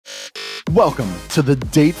Welcome to the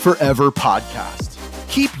Date Forever podcast.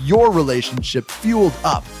 Keep your relationship fueled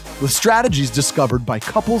up with strategies discovered by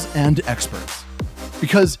couples and experts.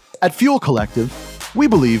 Because at Fuel Collective, we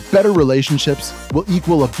believe better relationships will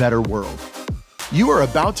equal a better world. You are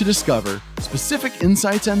about to discover specific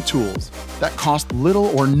insights and tools that cost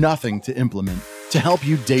little or nothing to implement to help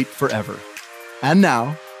you date forever. And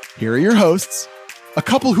now, here are your hosts, a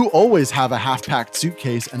couple who always have a half-packed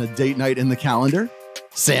suitcase and a date night in the calendar,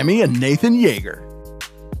 Sammi and Nathan Jaeger.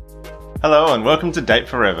 Hello and welcome to Date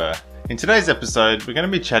Forever. In today's episode, we're going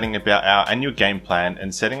to be chatting about our annual game plan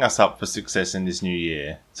and setting us up for success in this new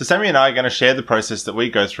year. So Sammi and I are going to share the process that we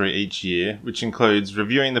go through each year, which includes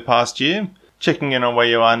reviewing the past year, checking in on where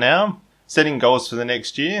you are now, setting goals for the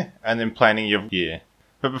next year, and then planning your year.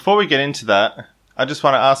 But before we get into that, I just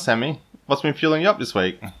want to ask Sammi, what's been fueling you up this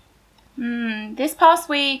week? This past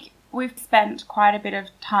week, we've spent quite a bit of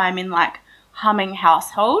time in humming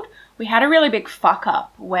household. We had a really big fuck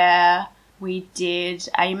up where we did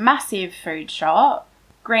a massive food shop,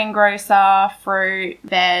 greengrocer, fruit,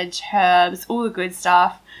 veg, herbs, all the good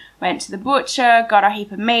stuff. Went to the butcher, got a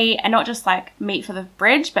heap of meat, and not just meat for the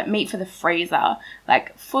fridge, but meat for the freezer.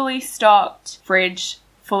 Fully stocked fridge,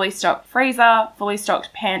 fully stocked freezer, fully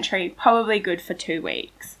stocked pantry, probably good for 2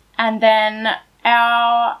 weeks. And then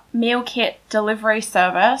our meal kit delivery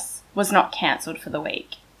service was not cancelled for the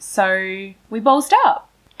week. So we ballsed up.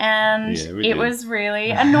 And it was really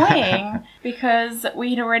annoying because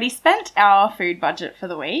we'd already spent our food budget for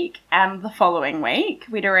the week, and the following week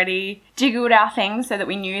we'd already jiggled our things so that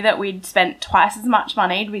we knew that we'd spent twice as much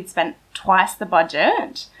money, we'd spent twice the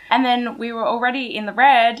budget, and then we were already in the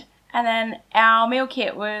red, and then our meal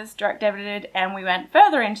kit was direct debited and we went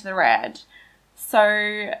further into the red. So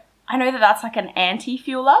I know that that's an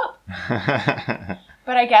anti-fuel up.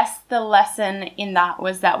 But I guess the lesson in that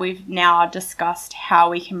was that we've now discussed how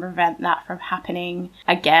we can prevent that from happening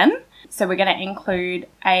again. So we're going to include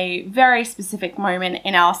a very specific moment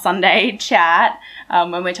in our Sunday chat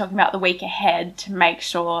when we're talking about the week ahead to make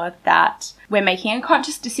sure that we're making a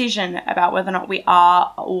conscious decision about whether or not we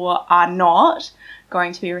are or are not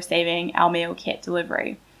going to be receiving our meal kit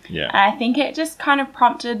delivery. Yeah. And I think it just kind of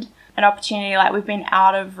prompted an opportunity. We've been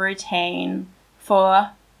out of routine for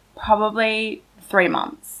probably 3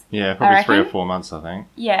 months. Yeah, probably 3 or 4 months, I think.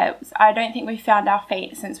 Yeah, I don't think we found our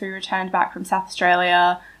feet since we returned back from South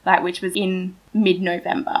Australia, which was in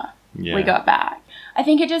mid-November. Yeah. We got back. I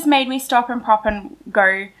think it just made me stop and prop and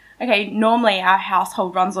go, okay, normally our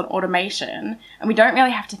household runs on automation and we don't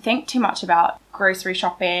really have to think too much about grocery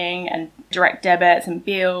shopping and direct debits and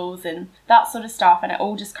bills and that sort of stuff, and it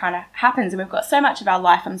all just kind of happens, and we've got so much of our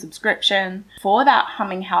life on subscription for that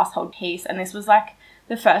humming household piece, and this was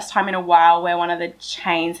the first time in a while where one of the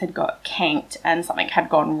chains had got kinked and something had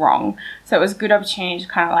gone wrong. So it was a good opportunity to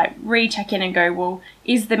kind of recheck in and go, well,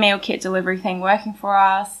 is the meal kit delivery thing working for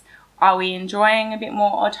us? Are we enjoying a bit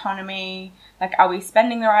more autonomy? Are we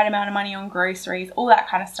spending the right amount of money on groceries? All that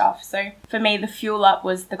kind of stuff. So for me, the fuel up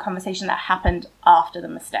was the conversation that happened after the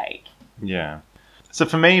mistake. Yeah. So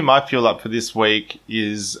for me, my fuel up for this week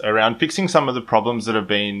is around fixing some of the problems that have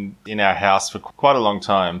been in our house for quite a long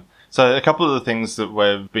time. So a couple of the things that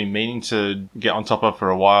we've been meaning to get on top of for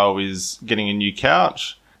a while is getting a new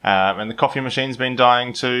couch, and the coffee machine's been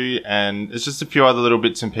dying too, and it's just a few other little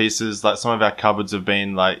bits and pieces. Some of our cupboards have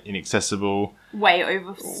been inaccessible. Way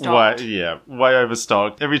overstocked. Way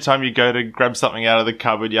overstocked. Every time you go to grab something out of the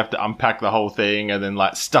cupboard, you have to unpack the whole thing and then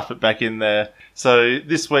stuff it back in there. So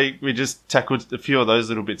this week we just tackled a few of those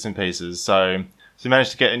little bits and pieces. So we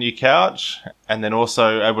managed to get a new couch and then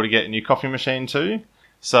also able to get a new coffee machine too.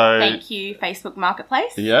 So thank you, Facebook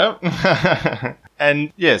Marketplace. Yeah.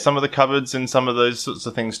 And yeah, some of the cupboards and some of those sorts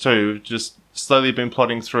of things too. Just slowly been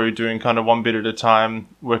plodding through, doing kind of one bit at a time,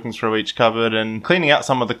 working through each cupboard and cleaning out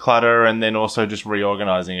some of the clutter and then also just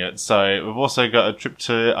reorganizing it. So we've also got a trip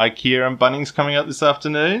to IKEA and Bunnings coming up this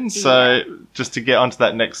afternoon. So just to get onto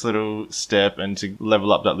that next little step and to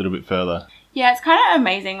level up that little bit further. Yeah, it's kind of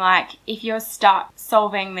amazing, if you're stuck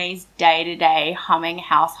solving these day-to-day humming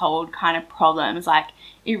household kind of problems,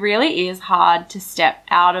 it really is hard to step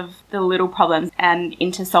out of the little problems and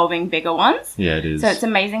into solving bigger ones. Yeah, it is. So it's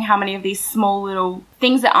amazing how many of these small little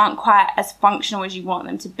things that aren't quite as functional as you want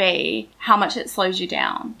them to be, how much it slows you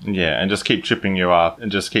down. Yeah, and just keep tripping you up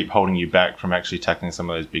and just keep holding you back from actually tackling some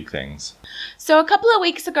of those big things. So a couple of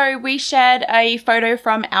weeks ago, we shared a photo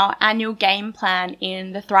from our annual game plan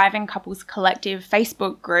in the Thriving Couples Collective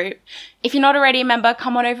Facebook group. If you're not already a member,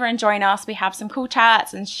 come on over and join us. We have some cool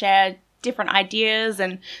chats and share different ideas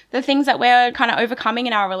and the things that we're kind of overcoming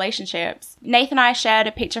in our relationships. Nathan and I shared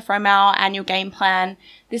a picture from our annual game plan.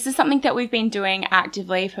 This is something that we've been doing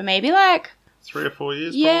actively for maybe like 3 or 4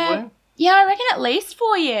 years, probably. Yeah, I reckon at least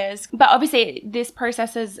 4 years. But obviously, this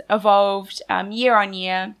process has evolved year on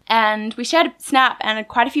year. And we shared a snap, and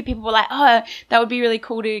quite a few people were like, oh, that would be really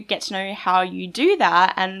cool to get to know how you do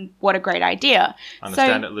that, and what a great idea.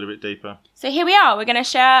 Understand it a little bit deeper. So here we are. We're going to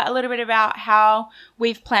share a little bit about how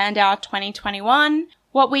we've planned our 2021.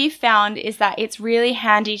 What we've found is that it's really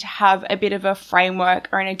handy to have a bit of a framework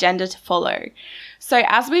or an agenda to follow. So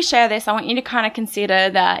as we share this, I want you to kind of consider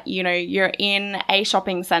that, you know, you're in a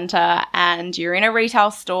shopping center and you're in a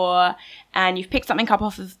retail store and you've picked something up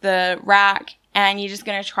off of the rack and you're just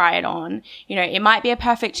going to try it on. You know, it might be a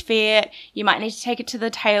perfect fit. You might need to take it to the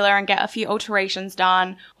tailor and get a few alterations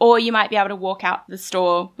done, or you might be able to walk out the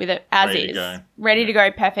store with it as is. Ready to go,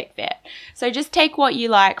 perfect fit. So just take what you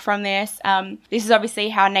like from this. This is obviously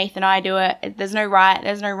how Nathan and I do it. There's no right,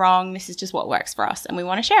 there's no wrong. This is just what works for us and we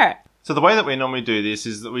want to share it. So the way that we normally do this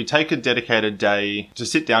is that we take a dedicated day to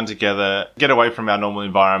sit down together, get away from our normal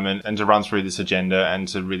environment and to run through this agenda and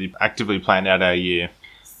to really actively plan out our year.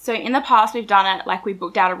 So in the past, we've done it like we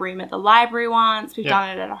booked out a room at the library once. We've done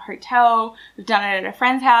it at a hotel. We've done it at a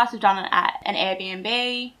friend's house. We've done it at an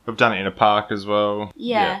Airbnb. We've done it in a park as well.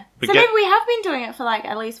 Yeah. So maybe we have been doing it for like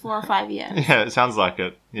at least 4 or 5 years. Yeah, it sounds like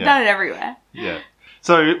it. Yeah. Done it everywhere. Yeah.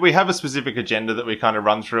 So we have a specific agenda that we kind of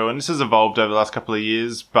run through, and this has evolved over the last couple of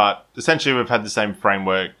years, but essentially we've had the same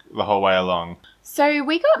framework the whole way along. So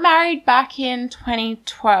we got married back in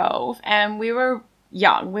 2012, and we were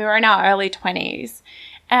young. We were in our early 20s.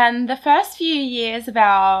 And the first few years of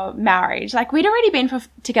our marriage, like we'd already been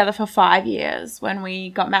together for 5 years when we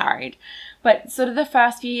got married. But sort of the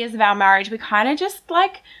first few years of our marriage, we kind of just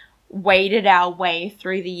like waded our way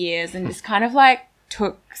through the years and just kind of like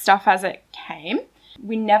took stuff as it came.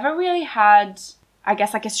 We never really had, I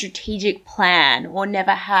guess, like a strategic plan or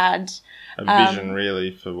never had a vision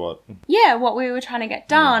really for what? Yeah, what we were trying to get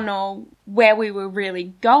done or where we were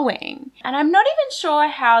really going. And I'm not even sure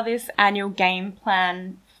how this annual game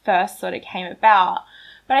plan first sort of came about.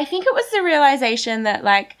 But I think it was the realization that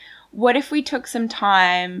like, what if we took some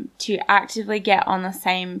time to actively get on the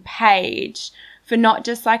same page for not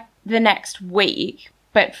just like the next week,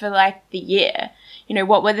 but for like the year? You know,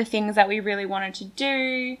 what were the things that we really wanted to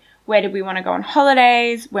do? Where did we want to go on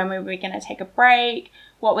holidays? When were we going to take a break?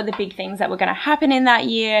 What were the big things that were going to happen in that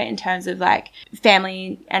year in terms of like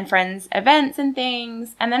family and friends events and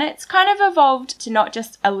things? And then it's kind of evolved to not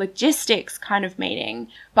just a logistics kind of meeting,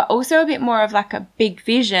 but also a bit more of like a big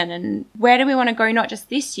vision and where do we want to go not just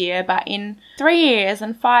this year, but in 3 years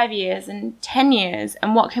and 5 years and 10 years?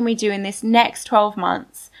 And what can we do in this next 12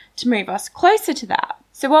 months to move us closer to that?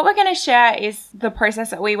 So what we're going to share is the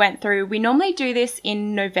process that we went through. We normally do this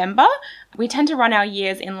in November. We tend to run our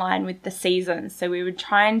years in line with the seasons. So we would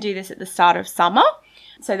try and do this at the start of summer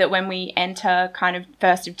so that when we enter kind of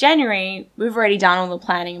 1st of January, we've already done all the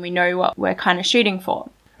planning and we know what we're kind of shooting for.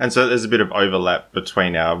 And so there's a bit of overlap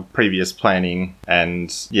between our previous planning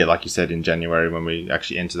and, yeah, like you said, in January when we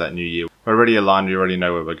actually enter that new year. We're already aligned. We already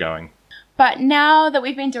know where we're going. But now that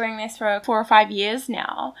we've been doing this for 4 or 5 years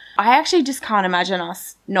now, I actually just can't imagine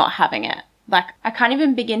us not having it. Like, I can't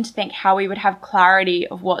even begin to think how we would have clarity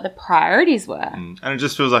of what the priorities were. And it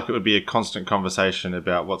just feels like it would be a constant conversation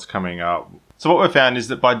about what's coming up. So what we've found is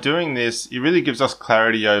that by doing this, it really gives us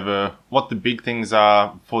clarity over what the big things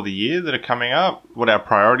are for the year that are coming up, what our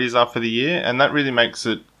priorities are for the year. And that really makes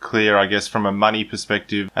it clear, I guess, from a money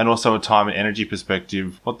perspective and also a time and energy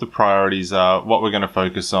perspective, what the priorities are, what we're going to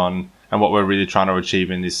focus on, and what we're really trying to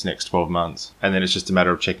achieve in this next 12 months. And then it's just a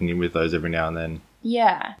matter of checking in with those every now and then.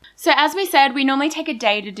 Yeah. So as we said, we normally take a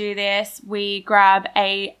day to do this. We grab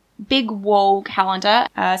a big wall calendar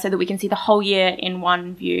so that we can see the whole year in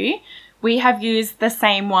one view. We have used the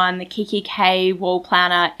same one, the Kiki K wall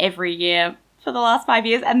planner, every year for the last 5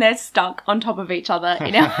 years, and they're stuck on top of each other,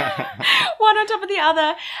 you know, one on top of the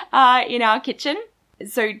other in our kitchen.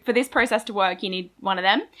 So for this process to work, you need one of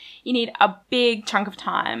them. You need a big chunk of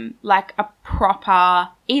time, like a proper,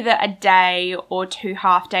 either a day or 2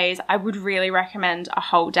 half days. I would really recommend a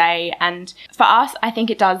whole day. And for us, I think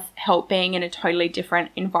it does help being in a totally different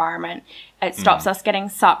environment. It stops us getting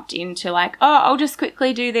sucked into like, oh, I'll just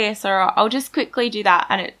quickly do this or I'll just quickly do that.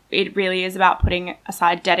 And it really is about putting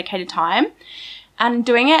aside dedicated time. And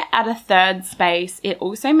doing it at a third space, it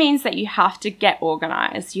also means that you have to get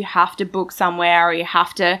organized. You have to book somewhere, or you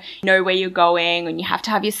have to know where you're going, and you have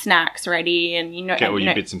to have your snacks ready, and get all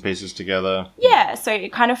your bits and pieces together. Yeah, so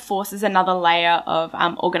it kind of forces another layer of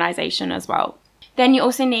organization as well. Then you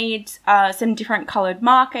also need some different coloured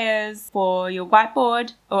markers for your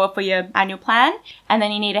whiteboard or for your annual plan. And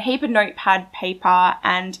then you need a heap of notepad paper,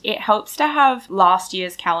 and it helps to have last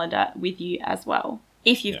year's calendar with you as well,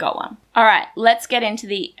 if you've got one. All right, let's get into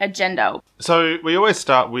the agenda. So we always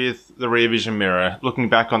start with the rear vision mirror, looking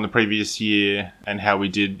back on the previous year and how we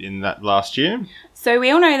did in that last year. So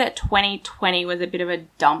we all know that 2020 was a bit of a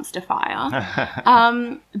dumpster fire.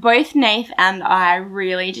 Both Nath and I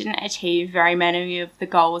really didn't achieve very many of the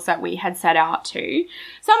goals that we had set out to.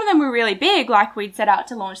 Some of them were really big, like we'd set out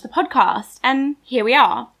to launch the podcast, and here we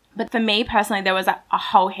are. But for me personally, there was a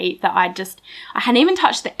whole heap that I hadn't even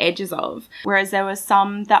touched the edges of, whereas there was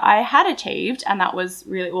some that I had achieved, and that was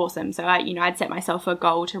really awesome. So I'd set myself a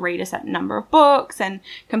goal to read a certain number of books and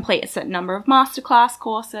complete a certain number of masterclass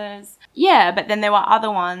courses. Yeah, but then there were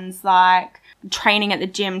other ones like training at the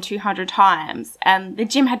gym 200 times, and the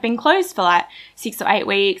gym had been closed for like 6 or 8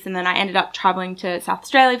 weeks, and then I ended up traveling to South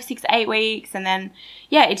Australia for 6 or 8 weeks, and then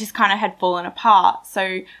it just kind of had fallen apart.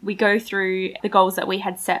 So we go through the goals that we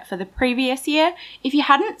had set for the previous year. If you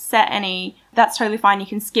hadn't set any, that's totally fine. You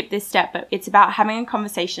can skip this step, but it's about having a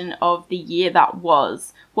conversation of the year that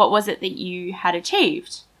was. What was it that you had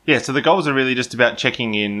achieved? Yeah, so the goals are really just about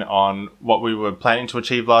checking in on what we were planning to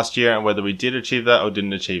achieve last year and whether we did achieve that or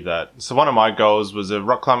didn't achieve that. So one of my goals was a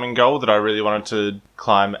rock climbing goal that I really wanted to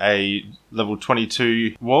climb a level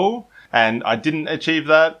 22 wall, and I didn't achieve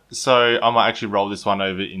that, so I might actually roll this one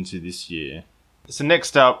over into this year. So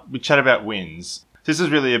next up, we chat about wins. This is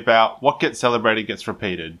really about what gets celebrated gets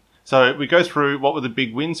repeated. So we go through what were the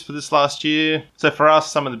big wins for this last year. So for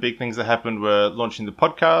us, some of the big things that happened were launching the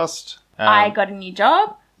podcast. I got a new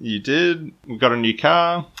job. You did. We got a new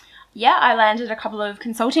car. Yeah, I landed a couple of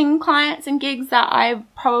consulting clients and gigs that I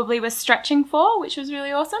probably was stretching for, which was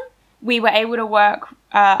really awesome. We were able to work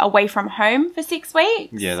away from home for 6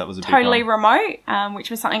 weeks. Yeah, that was a big totally one. remote, which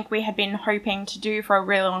was something we had been hoping to do for a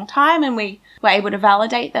really long time, and we were able to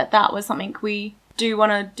validate that that was something we do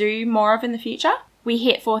want to do more of in the future. We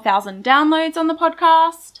hit 4,000 downloads on the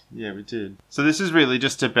podcast. Yeah, we did. So this is really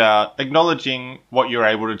just about acknowledging what you're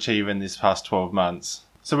able to achieve in this past 12 months.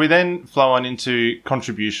 So we then flow on into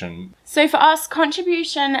contribution. So for us,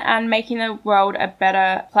 contribution and making the world a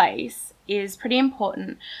better place is pretty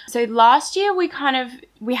important. So last year we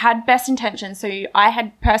had best intentions. So I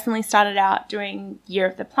had personally started out doing Year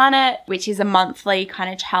of the Planet, which is a monthly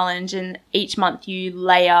kind of challenge, and each month you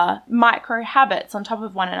layer micro habits on top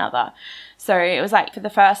of one another. So it was like for the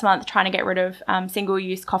first month trying to get rid of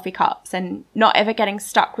single-use coffee cups and not ever getting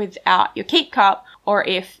stuck without your keep cup, or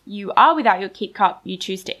if you are without your keep cup, you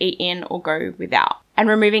choose to eat in or go without. And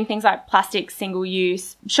removing things like plastic,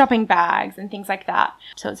 single-use shopping bags and things like that.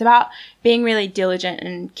 So it's about being really diligent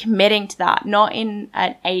and committing to that, not in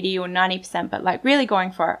at 80 or 90%, but like really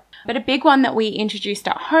going for it. But a big one that we introduced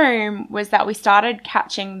at home was that we started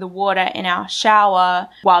catching the water in our shower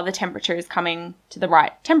while the temperature is coming to the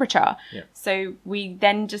right temperature. Yeah. So we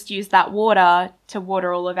then just use that water to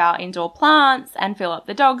water all of our indoor plants and fill up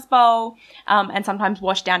the dog's bowl, and sometimes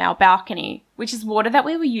wash down our balcony, which is water that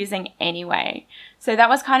we were using anyway. So that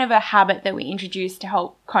was kind of a habit that we introduced to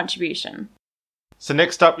help contribution. So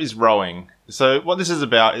next up is rowing. So what this is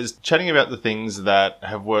about is chatting about the things that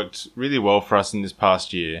have worked really well for us in this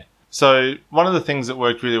past year. So one of the things that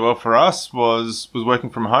worked really well for us was working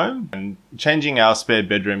from home and changing our spare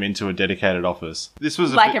bedroom into a dedicated office. This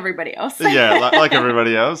was like everybody else. Yeah, like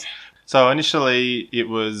everybody else. So initially it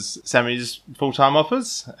was Sammi's full-time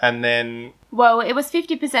office, and then... Well, it was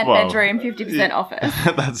 50% bedroom, 50% office.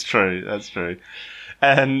 That's true.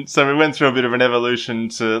 And so we went through a bit of an evolution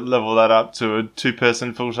to level that up to a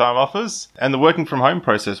 2-person full-time office. And the working from home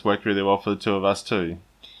process worked really well for the two of us too.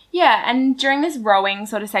 Yeah, and during this rowing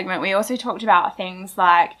sort of segment, we also talked about things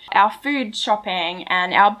like our food shopping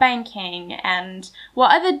and our banking and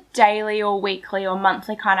what are the daily or weekly or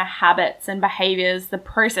monthly kind of habits and behaviors, the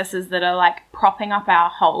processes that are like propping up our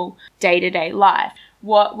whole day-to-day life.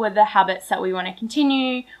 What were the habits that we want to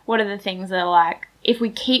continue? What are the things that are like, if we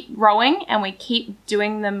keep rowing and we keep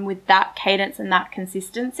doing them with that cadence and that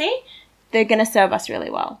consistency, they're going to serve us really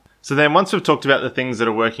well. So then once we've talked about the things that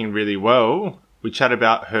are working really well, we chat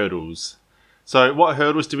about hurdles. So what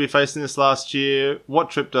hurdles did we face in this last year? What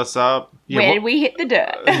tripped us up? Where did we hit the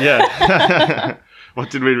dirt? Yeah. What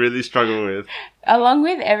did we really struggle with? Along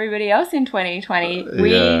with everybody else in 2020,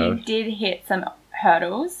 we did hit some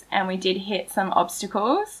hurdles and we did hit some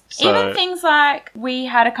obstacles. Even things like we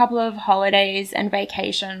had a couple of holidays and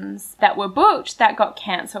vacations that were booked that got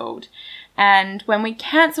cancelled. And when we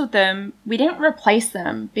cancelled them, we didn't replace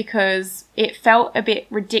them because it felt a bit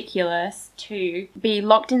ridiculous to be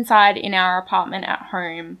locked inside in our apartment at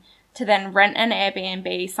home, to then rent an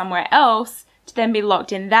Airbnb somewhere else, to then be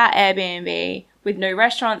locked in that Airbnb with no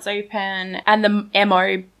restaurants open, and the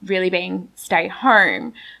MO really being stay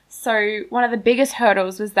home. So one of the biggest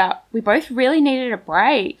hurdles was that we both really needed a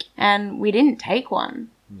break, and we didn't take one.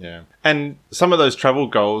 Yeah. And some of those travel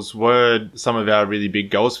goals were some of our really big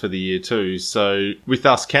goals for the year too. So with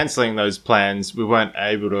us cancelling those plans, we weren't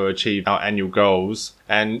able to achieve our annual goals.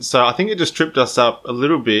 And so I think it just tripped us up a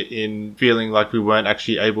little bit in feeling like we weren't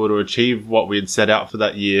actually able to achieve what we had set out for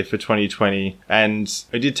that year for 2020. And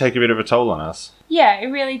it did take a bit of a toll on us. Yeah, it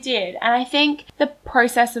really did. And I think the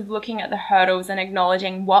process of looking at the hurdles and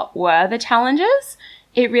acknowledging what were the challenges,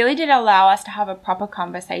 it really did allow us to have a proper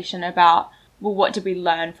conversation about, well, what did we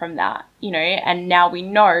learn from that? And now we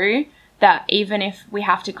know that even if we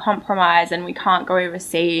have to compromise and we can't go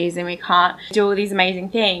overseas and we can't do all these amazing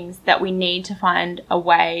things, that we need to find a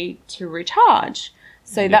way to recharge.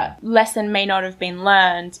 So that lesson may not have been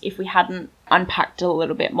learned if we hadn't unpacked it a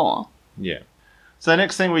little bit more. Yeah. So the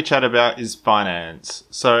next thing we chat about is finance.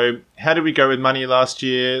 So how did we go with money last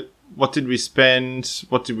year? What did we spend?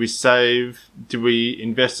 What did we save? Did we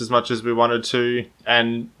invest as much as we wanted to?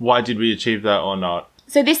 And why did we achieve that or not?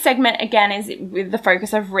 So this segment, again, is with the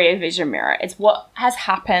focus of rear vision mirror. It's what has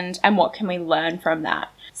happened and what can we learn from that.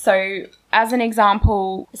 So as an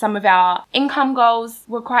example, some of our income goals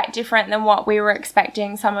were quite different than what we were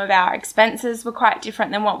expecting. Some of our expenses were quite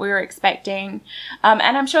different than what we were expecting.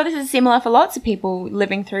 And I'm sure this is similar for lots of people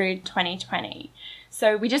living through 2020.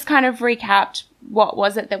 So we just kind of recapped what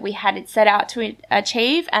was it that we had set out to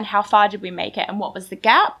achieve and how far did we make it and what was the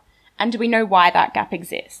gap and do we know why that gap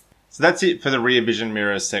exists. So that's it for the rear vision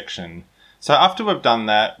mirror section. So after we've done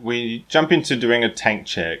that, we jump into doing a tank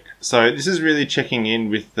check. So this is really checking in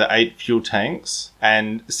with the 8 fuel tanks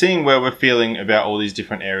and seeing where we're feeling about all these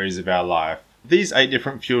different areas of our life. These 8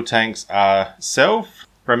 different fuel tanks are self,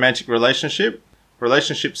 romantic relationship,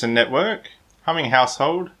 relationships and network, humming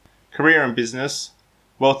household, career and business,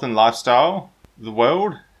 wealth and lifestyle, the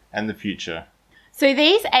world, and the future. So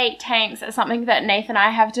these 8 tanks are something that Nathan and I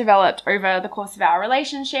have developed over the course of our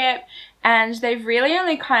relationship, and they've really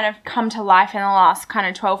only kind of come to life in the last kind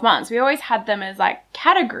of 12 months. We always had them as like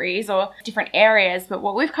categories or different areas, but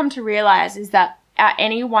what we've come to realize is that at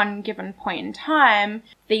any one given point in time,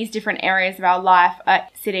 these different areas of our life are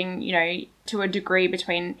sitting, to a degree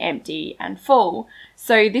between empty and full.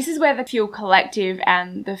 So this is where the Fuel Collective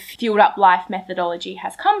and the Fueled Up Life methodology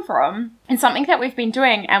has come from, and something that we've been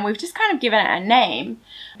doing, and we've just kind of given it a name.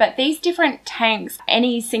 But these different tanks,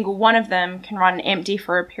 any single one of them can run empty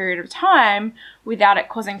for a period of time without it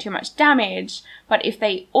causing too much damage. But if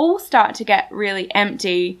they all start to get really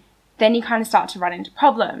empty, then you kind of start to run into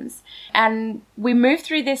problems. And we move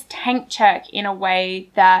through this tank check in a way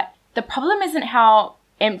that the problem isn't how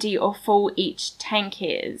empty or full each tank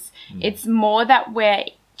is. It's more that we're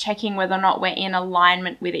checking whether or not we're in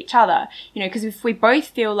alignment with each other. Because if we both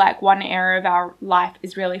feel like one area of our life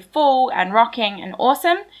is really full and rocking and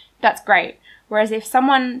awesome, that's great. Whereas if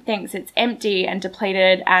someone thinks it's empty and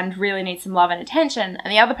depleted and really needs some love and attention,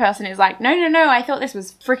 and the other person is like, no, I thought this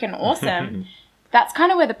was freaking awesome, that's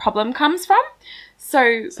kind of where the problem comes from. So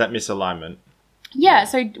it's that misalignment. Yeah,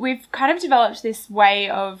 so we've kind of developed this way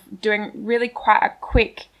of doing really quite a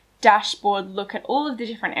quick dashboard look at all of the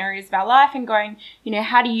different areas of our life and going,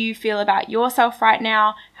 how do you feel about yourself right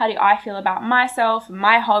now? How do I feel about myself,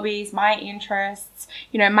 my hobbies, my interests?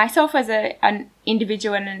 Myself as an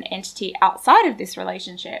individual and an entity outside of this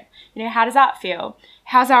relationship. How does that feel?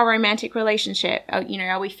 How's our romantic relationship?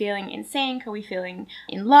 Are we feeling in sync? Are we feeling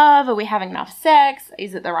in love? Are we having enough sex?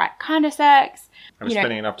 Is it the right kind of sex? Are we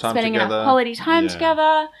spending enough time spending together? Enough quality time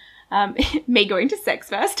together. Me going to sex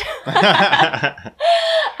first.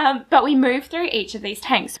 But we move through each of these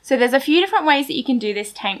tanks. So there's a few different ways that you can do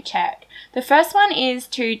this tank check. The first one is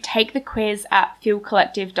to take the quiz at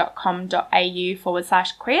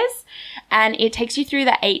fuelcollective.com.au/quiz. And it takes you through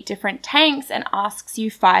the 8 different tanks and asks you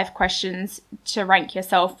 5 questions to rank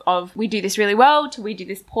yourself of, we do this really well to we do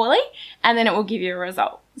this poorly. And then it will give you a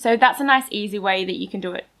result. So that's a nice, easy way that you can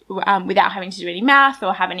do it without having to do any math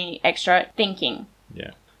or have any extra thinking.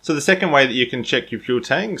 Yeah. So the second way that you can check your fuel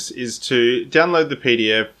tanks is to download the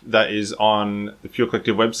PDF that is on the Fuel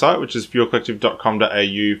Collective website, which is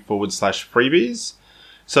fuelcollective.com.au/freebies.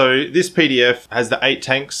 So this PDF has the 8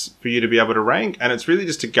 tanks for you to be able to rank, and it's really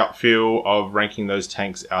just a gut feel of ranking those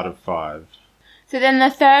tanks out of 5. So then the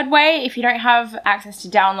third way, if you don't have access to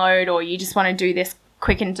download or you just want to do this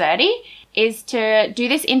quick and dirty, is to do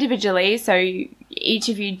this individually. So each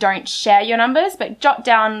of you don't share your numbers, but jot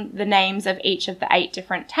down the names of each of the 8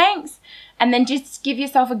 different tanks and then just give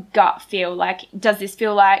yourself a gut feel. Like, does this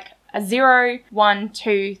feel like a 0, 1,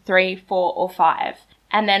 2, 3, 4, or 5.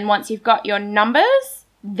 And then once you've got your numbers,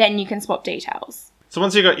 then you can swap details. So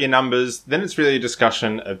once you've got your numbers, then it's really a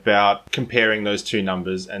discussion about comparing those two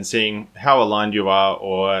numbers and seeing how aligned you are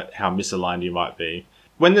or how misaligned you might be.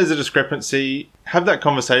 When there's a discrepancy, have that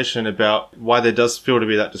conversation about why there does feel to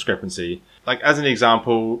be that discrepancy. Like as an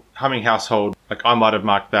example, humming household, like I might have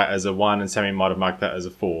marked that as a 1 and Sammi might have marked that as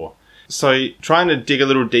a 4. So trying to dig a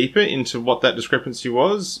little deeper into what that discrepancy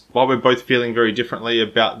was while we're both feeling very differently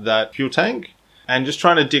about that fuel tank, and just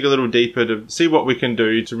trying to dig a little deeper to see what we can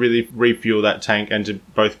do to really refuel that tank and to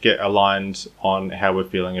both get aligned on how we're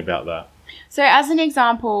feeling about that. So as an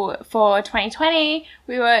example, for 2020,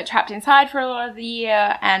 we were trapped inside for a lot of the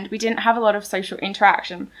year and we didn't have a lot of social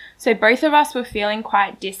interaction. So both of us were feeling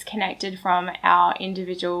quite disconnected from our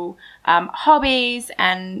individual hobbies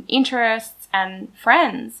and interests and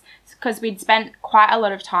friends, because we'd spent quite a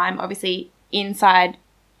lot of time, obviously, inside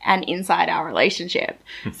our relationship.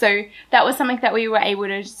 So that was something that we were able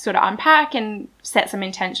to sort of unpack and set some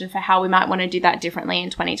intention for how we might want to do that differently in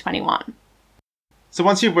 2021. So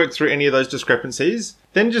once you've worked through any of those discrepancies,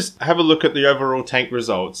 then just have a look at the overall tank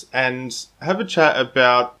results and have a chat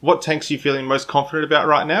about what tanks you're feeling most confident about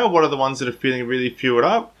right now, what are the ones that are feeling really fueled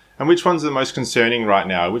up, and which ones are the most concerning right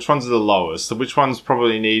now, which ones are the lowest, so which ones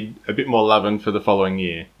probably need a bit more loving for the following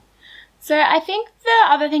year. So I think the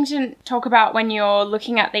other thing to talk about when you're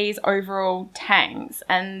looking at these overall tanks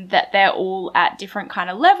and that they're all at different kind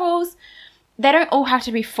of levels, they don't all have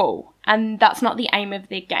to be full. And that's not the aim of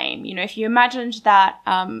the game. You know, if you imagined that,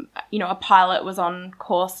 a pilot was on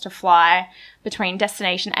course to fly between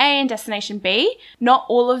destination A and destination B, not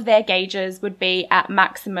all of their gauges would be at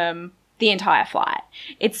maximum the entire flight.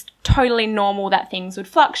 It's totally normal that things would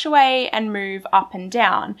fluctuate and move up and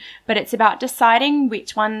down, but it's about deciding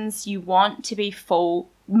which ones you want to be full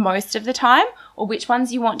most of the time or which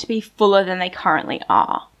ones you want to be fuller than they currently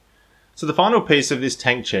are. So the final piece of this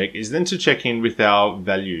tank check is then to check in with our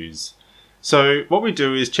values. So what we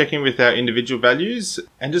do is check in with our individual values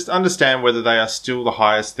and just understand whether they are still the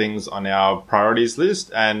highest things on our priorities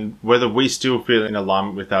list and whether we still feel in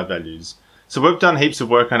alignment with our values. So we've done heaps of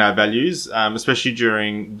work on our values, especially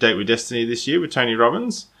during Date with Destiny this year with Tony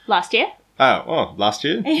Robbins. Last year. Last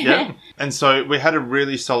year. Yeah. And so we had a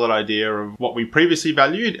really solid idea of what we previously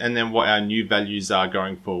valued and then what our new values are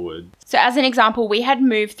going forward. So as an example, we had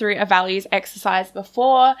moved through a values exercise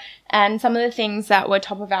before, and some of the things that were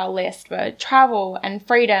top of our list were travel and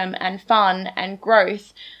freedom and fun and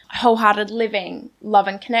growth, wholehearted living, love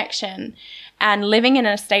and connection, and living in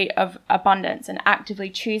a state of abundance and actively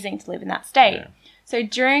choosing to live in that state. Yeah. So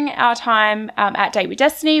during our time at Date with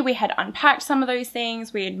Destiny, we had unpacked some of those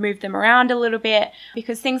things. We had moved them around a little bit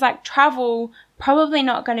because things like travel probably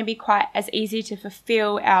not going to be quite as easy to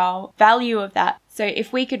fulfill our value of that. So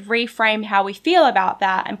if we could reframe how we feel about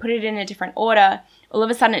that and put it in a different order, all of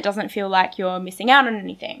a sudden it doesn't feel like you're missing out on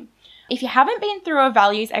anything. If you haven't been through a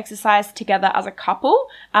values exercise together as a couple,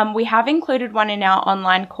 we have included one in our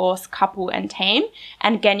online course, Couple and Team.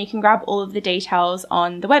 And again, you can grab all of the details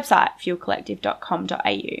on the website,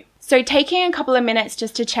 fuelcollective.com.au. So taking a couple of minutes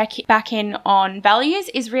just to check back in on values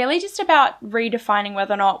is really just about redefining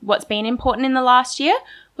whether or not what's been important in the last year,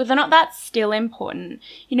 whether or not that's still important.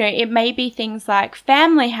 You know, it may be things like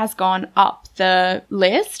family has gone up the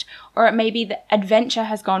list, or it may be that adventure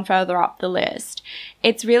has gone further up the list.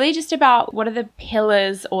 It's really just about what are the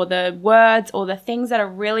pillars or the words or the things that are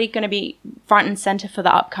really going to be front and center for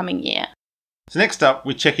the upcoming year. So next up,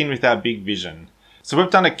 we check in with our big vision. So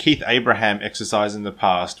we've done a Keith Abraham exercise in the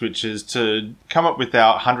past, which is to come up with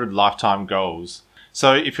our 100 lifetime goals.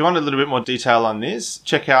 So if you want a little bit more detail on this,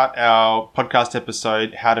 check out our podcast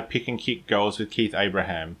episode, How to Pick and Kick Goals with Keith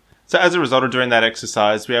Abraham. So as a result of doing that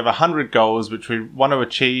exercise, we have 100 goals which we want to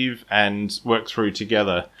achieve and work through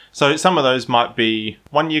together. So some of those might be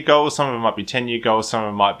 1-year goals, some of them might be 10-year goals, some of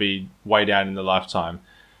them might be way down in the lifetime.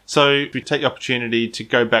 So we take the opportunity to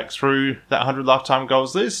go back through that 100 lifetime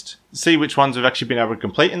goals list, see which ones we've actually been able to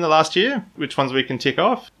complete in the last year, which ones we can tick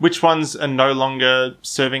off, which ones are no longer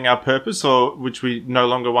serving our purpose or which we no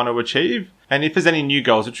longer want to achieve, and if there's any new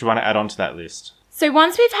goals which we want to add onto that list. So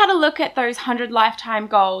once we've had a look at those 100 lifetime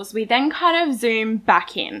goals, we then kind of zoom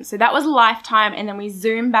back in. So that was lifetime, and then we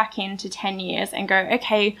zoom back into 10 years and go,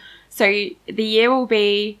 okay, so the year will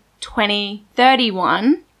be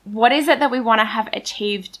 2031. What is it that we want to have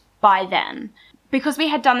achieved by then? Because we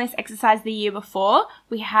had done this exercise the year before,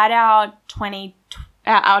 we had our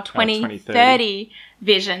 2030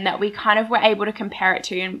 vision that we kind of were able to compare it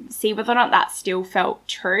to and see whether or not that still felt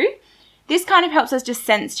true. This kind of helps us just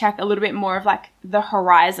sense check a little bit more of like the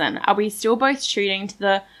horizon. Are we still both shooting to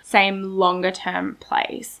the same longer term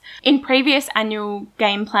place. In previous annual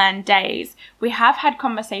game plan days, we have had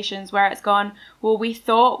conversations where it's gone, well, we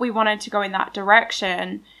thought we wanted to go in that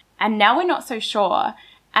direction and now we're not so sure.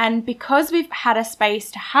 And because we've had a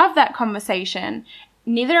space to have that conversation,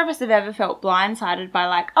 neither of us have ever felt blindsided by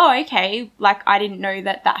like, oh, okay, like I didn't know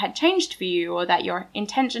that that had changed for you, or that your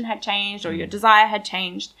intention had changed or your desire had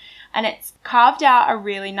changed. And it's carved out a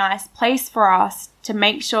really nice place for us to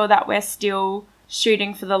make sure that we're still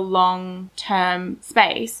shooting for the long-term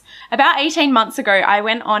space. About 18 months ago, I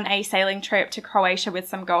went on a sailing trip to Croatia with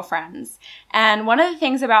some girlfriends. And one of the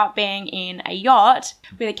things about being in a yacht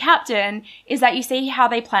with a captain is that you see how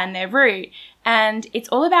they plan their route. And it's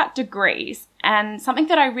all about degrees. And something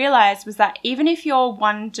that I realized was that even if you're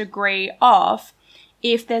 1 degree off,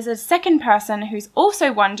 if there's a second person who's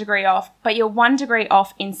also 1 degree off, but you're 1 degree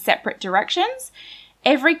off in separate directions,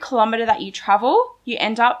 every kilometer that you travel, you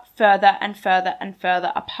end up further and further and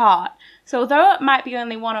further apart. So although it might be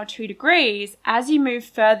only 1 or 2 degrees, as you move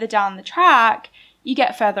further down the track, you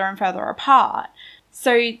get further and further apart.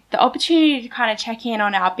 So the opportunity to kind of check in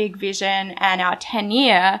on our big vision and our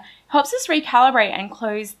 10-year helps us recalibrate and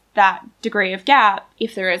close that degree of gap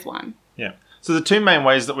if there is one. Yeah. So the 2 main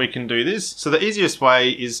ways that we can do this. So the easiest way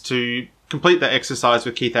is to complete the exercise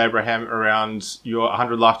with Keith Abraham around your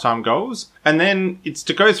 100 lifetime goals. And then it's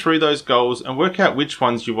to go through those goals and work out which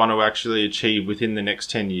ones you want to actually achieve within the next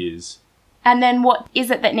 10 years. And then what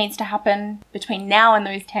is it that needs to happen between now and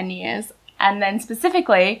those 10 years? And then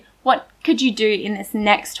specifically, what could you do in this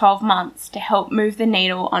next 12 months to help move the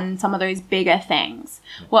needle on some of those bigger things?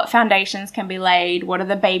 What foundations can be laid? What are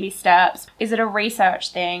the baby steps? Is it a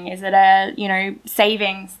research thing? Is it a,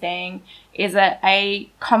 savings thing? Is it a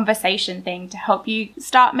conversation thing to help you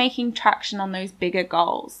start making traction on those bigger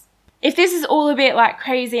goals? If this is all a bit like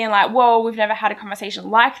crazy and like, whoa, we've never had a conversation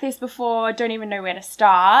like this before, don't even know where to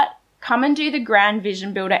start, come and do the Grand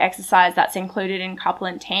Vision Builder exercise that's included in Couple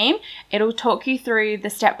and Team. It'll talk you through the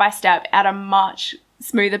step-by-step at a much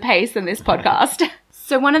smoother pace than this podcast.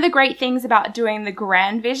 So one of the great things about doing the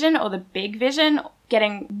Grand Vision or the Big Vision,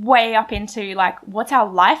 getting way up into like, what's our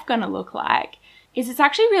life going to look like, is it's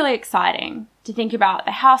actually really exciting to think about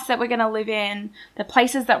the house that we're going to live in, the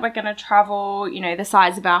places that we're going to travel, the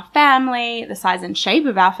size of our family, the size and shape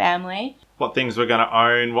of our family. What things we're going to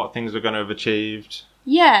own, what things we're going to have achieved.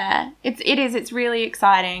 Yeah, it's really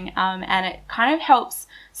exciting, and it kind of helps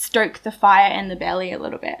stoke the fire in the belly a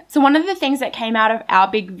little bit. So one of the things that came out of our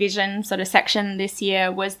big vision sort of section this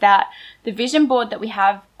year was that the vision board that we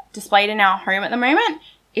have displayed in our home at the moment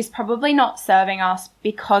is probably not serving us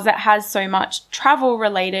because it has so much travel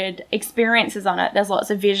related experiences on it. There's lots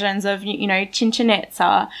of visions of, Chichen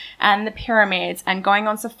Itza and the pyramids and going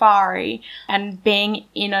on safari and being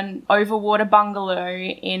in an overwater bungalow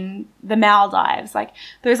in the Maldives. Like,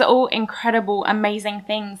 those are all incredible, amazing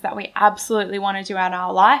things that we absolutely want to do in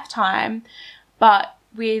our lifetime. But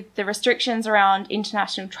with the restrictions around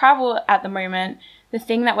international travel at the moment, the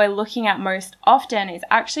thing that we're looking at most often is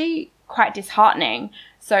actually quite disheartening.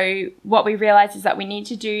 So what we realized is that we need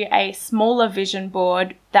to do a smaller vision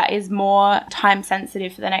board that is more time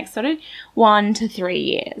sensitive for the next sort of 1 to 3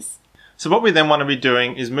 years. So what we then want to be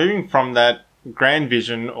doing is moving from that grand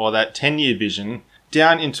vision or that 10-year vision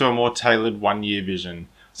down into a more tailored 1-year vision.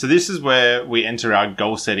 So this is where we enter our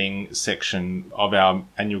goal setting section of our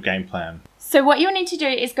annual game plan. So what you'll need to do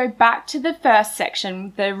is go back to the first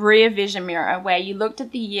section, the rear vision mirror, where you looked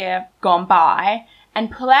at the year gone by, and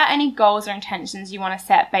pull out any goals or intentions you want to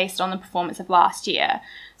set based on the performance of last year.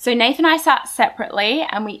 So Nathan and I sat separately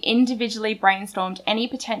and we individually brainstormed any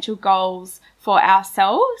potential goals for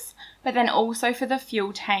ourselves, but then also for the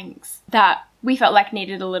fuel tanks that we felt like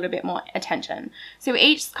needed a little bit more attention. So we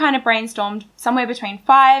each kind of brainstormed somewhere between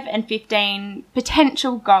 5 and 15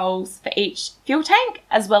 potential goals for each fuel tank,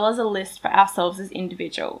 as well as a list for ourselves as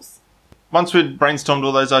individuals. Once we'd brainstormed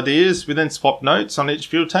all those ideas, we then swapped notes on each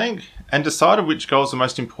fuel tank and decided which goals are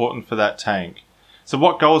most important for that tank. So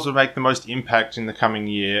what goals would make the most impact in the coming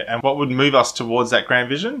year, and what would move us towards that grand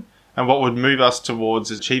vision, and what would move us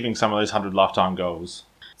towards achieving some of those 100 lifetime goals.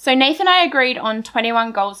 So Nathan and I agreed on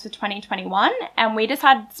 21 goals for 2021, and we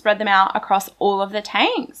decided to spread them out across all of the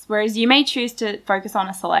tanks, whereas you may choose to focus on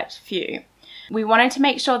a select few. We wanted to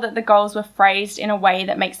make sure that the goals were phrased in a way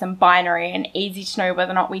that makes them binary and easy to know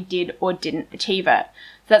whether or not we did or didn't achieve it.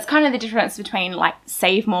 So that's kind of the difference between like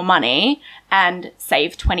save more money and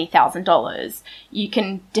save $20,000. You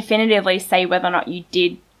can definitively say whether or not you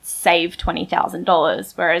did save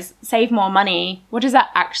 $20,000, whereas save more money, what does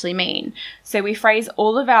that actually mean? So we phrase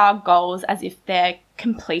all of our goals as if they're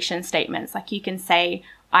completion statements. Like you can say,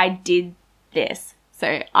 I did this.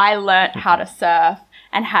 So I learnt how to surf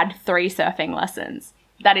and had 3 surfing lessons.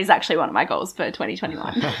 That is actually one of my goals for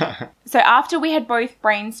 2021. So after we had both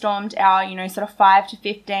brainstormed our, sort of 5 to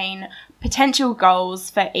 15 potential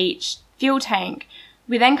goals for each fuel tank,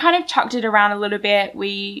 we then kind of chucked it around a little bit.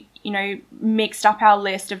 We, mixed up our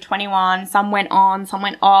list of 21. Some went on, some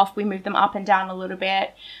went off. We moved them up and down a little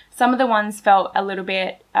bit. Some of the ones felt a little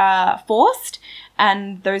bit forced.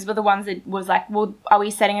 And those were the ones that was like, well, are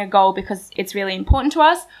we setting a goal because it's really important to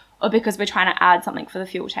us or because we're trying to add something for the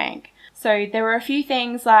fuel tank? So there were a few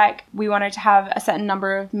things like we wanted to have a certain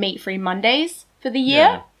number of meat-free Mondays for the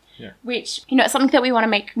year, which, it's something that we want to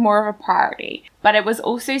make more of a priority. But it was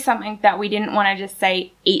also something that we didn't want to just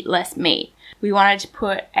say eat less meat. We wanted to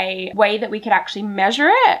put a way that we could actually measure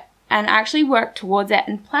it and actually work towards it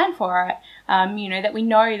and plan for it. That we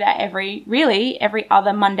know that every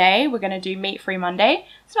other Monday we're going to do meat-free Monday.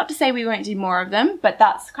 It's not to say we won't do more of them, but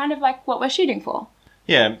that's kind of like what we're shooting for.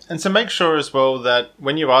 Yeah, and so make sure as well that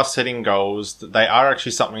when you are setting goals, that they are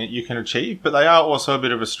actually something that you can achieve, but they are also a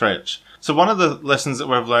bit of a stretch. So one of the lessons that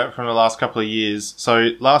we've learned from the last couple of years, so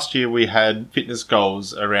last year we had fitness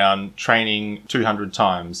goals around training 200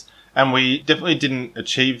 times. And we definitely didn't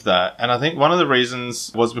achieve that. And I think one of the reasons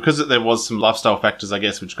was because there was some lifestyle factors, I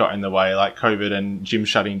guess, which got in the way, like COVID and gym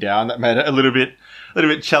shutting down, that made it a little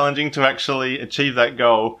bit challenging to actually achieve that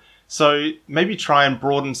goal. So maybe try and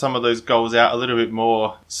broaden some of those goals out a little bit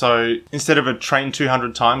more. So instead of a train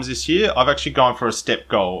 200 times this year, I've actually gone for a step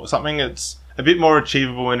goal, something that's a bit more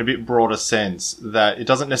achievable in a bit broader sense, that it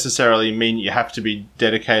doesn't necessarily mean you have to be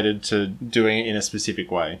dedicated to doing it in a specific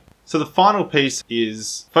way. So the final piece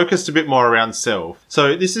is focused a bit more around self.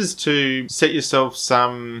 So this is to set yourself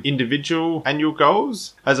some individual annual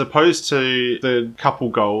goals as opposed to the couple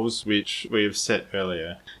goals which we have set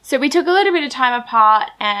earlier. So we took a little bit of time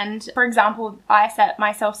apart and, for example, I set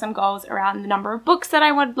myself some goals around the number of books that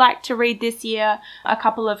I would like to read this year, a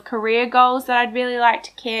couple of career goals that I'd really like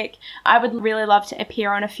to kick. I would really love to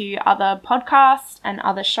appear on a few other podcasts and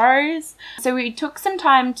other shows. So we took some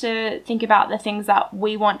time to think about the things that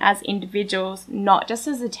we want as individuals, not just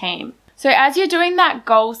as a team. So as you're doing that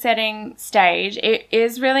goal setting stage, it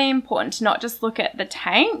is really important to not just look at the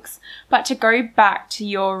tanks, but to go back to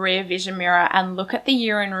your rear vision mirror and look at the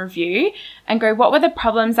year in review and go, what were the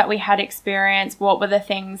problems that we had experienced? What were the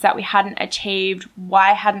things that we hadn't achieved?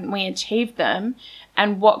 Why hadn't we achieved them?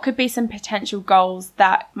 And what could be some potential goals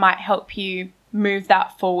that might help you move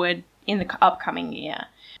that forward in the upcoming year?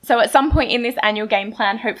 So at some point in this annual game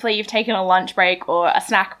plan, hopefully you've taken a lunch break or a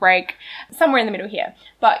snack break, somewhere in the middle here.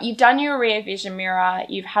 But you've done your rear vision mirror,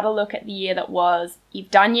 you've had a look at the year that was, you've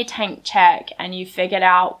done your tank check, and you've figured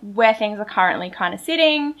out where things are currently kind of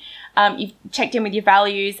sitting. You've checked in with your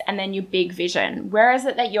values and then your big vision. Where is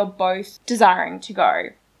it that you're both desiring to go?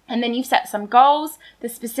 And then you've set some goals, the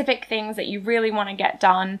specific things that you really want to get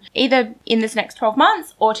done, either in this next 12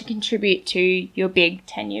 months or to contribute to your big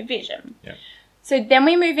 10-year vision. Yeah. So then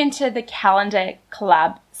we move into the calendar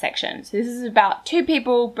collab section. So this is about 2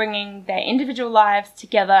 people bringing their individual lives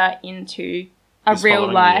together into a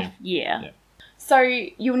real life year. Yeah. So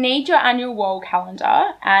you'll need your annual wall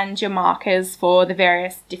calendar and your markers for the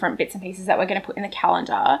various different bits and pieces that we're going to put in the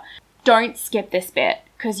calendar. Don't skip this bit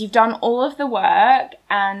because you've done all of the work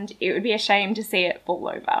and it would be a shame to see it fall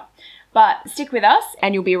over. But stick with us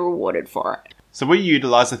and you'll be rewarded for it. So we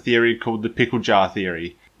utilize a theory called the pickle jar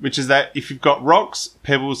theory, which is that if you've got rocks,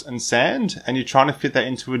 pebbles and sand and you're trying to fit that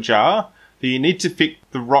into a jar, then you need to fit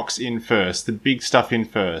the rocks in first, the big stuff in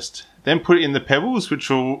first. Then put it in the pebbles, which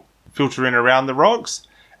will filter in around the rocks,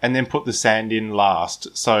 and then put the sand in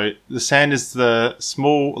last. So the sand is the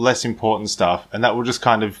small, less important stuff, and that will just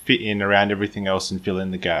kind of fit in around everything else and fill in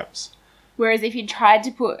the gaps. Whereas if you tried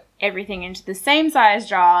to put everything into the same size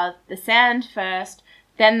jar, the sand first,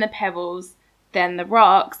 then the pebbles, then the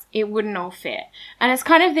rocks, it wouldn't all fit. And it's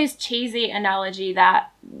kind of this cheesy analogy that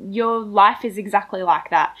your life is exactly like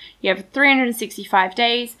that. You have 365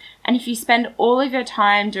 days, and if you spend all of your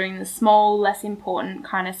time doing the small, less important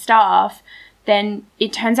kind of stuff, then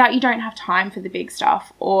it turns out you don't have time for the big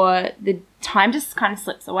stuff, or the time just kind of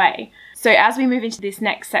slips away. So as we move into this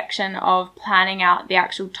next section of planning out the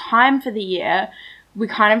actual time for the year, we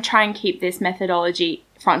kind of try and keep this methodology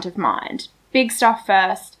front of mind. Big stuff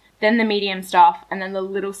first, then the medium stuff, and then the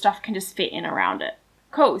little stuff can just fit in around it.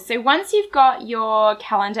 Cool. So once you've got your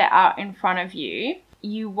calendar out in front of you,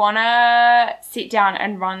 you want to sit down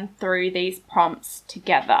and run through these prompts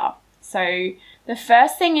together. So The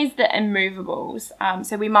first thing is the immovables.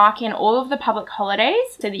 So we mark in all of the public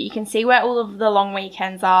holidays so that you can see where all of the long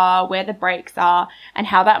weekends are, where the breaks are, and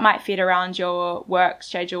how that might fit around your work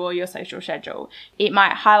schedule or your social schedule. It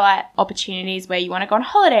might highlight opportunities where you want to go on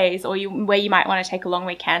holidays or where you might want to take a long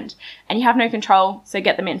weekend, and you have no control, so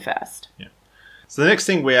get them in first. Yeah. So the next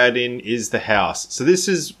thing we add in is the house. So this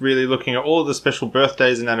is really looking at all the special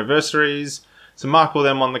birthdays and anniversaries. So mark all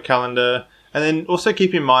them on the calendar. And then also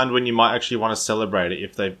keep in mind when you might actually want to celebrate it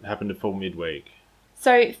if they happen to fall midweek.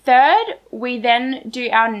 So third, we then do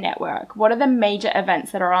our network. What are the major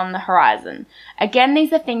events that are on the horizon? Again,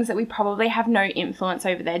 these are things that we probably have no influence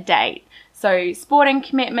over their date. So sporting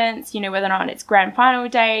commitments, whether or not it's grand final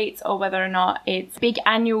dates or whether or not it's big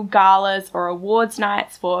annual galas or awards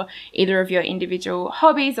nights for either of your individual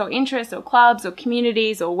hobbies or interests or clubs or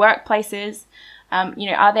communities or workplaces.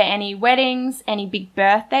 Are there any weddings, any big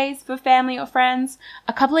birthdays for family or friends?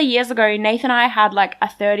 A couple of years ago, Nathan and I had like a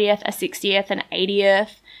 30th, a 60th, an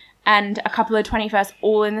 80th, and a couple of 21st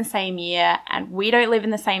all in the same year. And we don't live in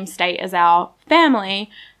the same state as our family.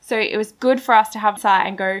 So it was good for us to have that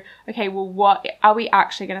and go, okay, well, what are we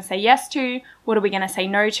actually going to say yes to? What are we going to say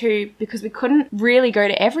no to? Because we couldn't really go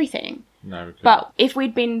to everything. No, we couldn't. But if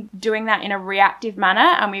we'd been doing that in a reactive manner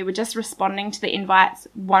and we were just responding to the invites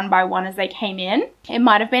one by one as they came in, it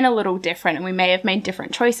might have been a little different and we may have made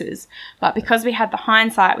different choices. But because we had the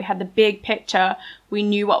hindsight, we had the big picture, we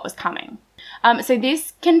knew what was coming. So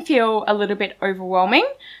this can feel a little bit overwhelming,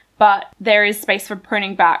 but there is space for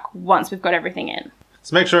pruning back once we've got everything in.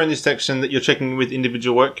 So make sure in this section that you're checking with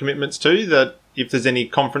individual work commitments too, that if there's any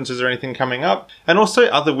conferences or anything coming up, and also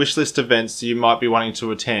other wish list events you might be wanting to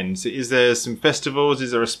attend. So is there some festivals? Is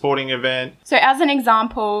there a sporting event? So as an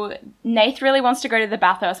example, Nath really wants to go to the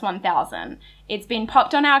Bathurst 1000. It's been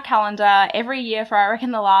popped on our calendar every year for, I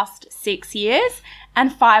reckon, the last 6 years,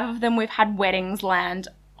 and 5 of them we've had weddings land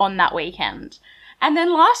on that weekend. And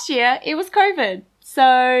then last year it was COVID,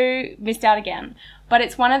 so missed out again. But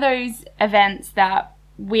it's one of those events that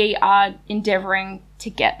we are endeavouring to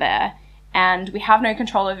get there, and we have no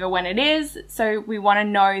control over when it is, so we want to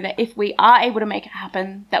know that if we are able to make it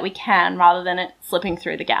happen, that we can, rather than it slipping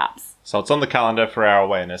through the gaps. So it's on the calendar for our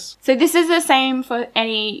awareness. So this is the same for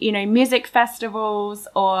any, music festivals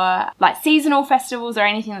or like seasonal festivals or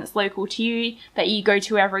anything that's local to you that you go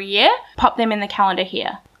to every year. Pop them in the calendar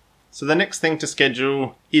here. So the next thing to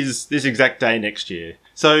schedule is this exact day next year.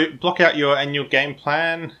 So block out your annual game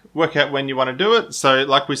plan, work out when you want to do it. So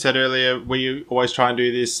like we said earlier, we always try and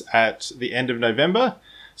do this at the end of November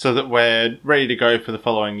so that we're ready to go for the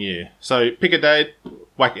following year. So pick a date,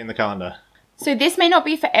 whack it in the calendar. So this may not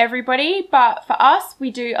be for everybody, but for us,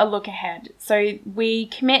 we do a look ahead. So we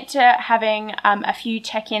commit to having a few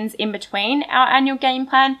check-ins in between our annual game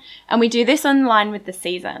plan, and we do this in line with the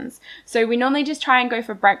seasons. So we normally just try and go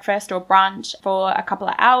for breakfast or brunch for a couple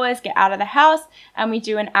of hours, get out of the house, and we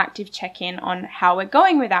do an active check-in on how we're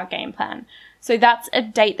going with our game plan. So that's a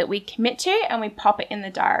date that we commit to and we pop it in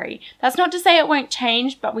the diary. That's not to say it won't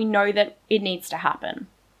change, but we know that it needs to happen.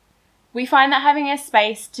 We find that having a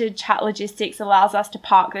space to chat logistics allows us to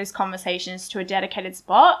park those conversations to a dedicated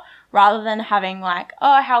spot rather than having like,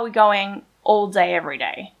 oh, how are we going all day, every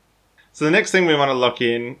day. So the next thing we want to lock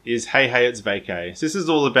in is hey, it's vacay. So this is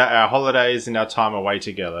all about our holidays and our time away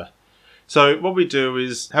together. So what we do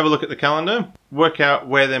is have a look at the calendar, work out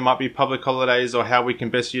where there might be public holidays or how we can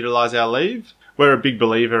best utilise our leave. We're a big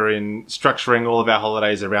believer in structuring all of our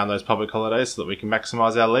holidays around those public holidays so that we can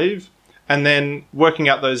maximise our leave. And then working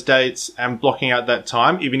out those dates and blocking out that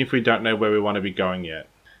time, even if we don't know where we want to be going yet.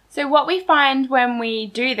 So what we find when we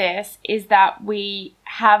do this is that we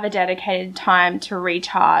have a dedicated time to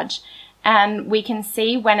recharge and we can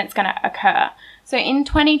see when it's going to occur. So in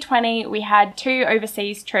 2020, we had 2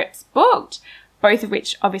 overseas trips booked, both of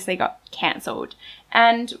which obviously got cancelled.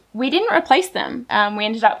 And we didn't replace them. We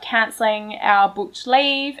ended up cancelling our booked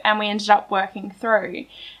leave and we ended up working through.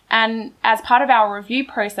 And as part of our review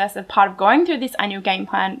process, as part of going through this annual game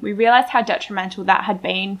plan, we realised how detrimental that had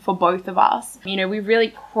been for both of us. We really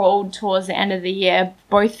crawled towards the end of the year,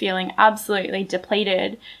 both feeling absolutely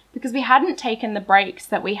depleted because we hadn't taken the breaks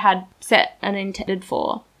that we had set and intended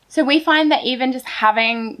for. So we find that even just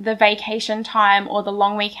having the vacation time or the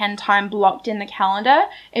long weekend time blocked in the calendar,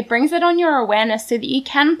 it brings it on your awareness so that you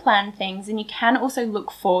can plan things and you can also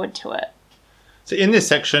look forward to it. So in this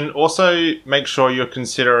section, also make sure you're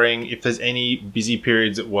considering if there's any busy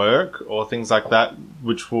periods at work or things like that,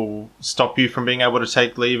 which will stop you from being able to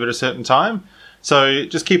take leave at a certain time. So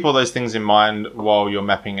just keep all those things in mind while you're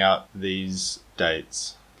mapping out these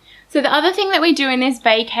dates. So the other thing that we do in this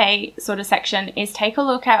vacay sort of section is take a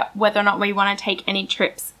look at whether or not we want to take any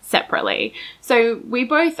trips separately. So we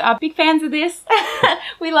both are big fans of this.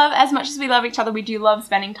 We love, as much as we love each other, we do love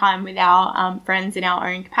spending time with our friends in our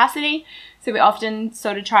own capacity. So we often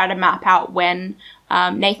sort of try to map out when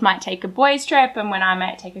Nath might take a boys trip and when I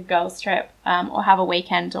might take a girls trip or have a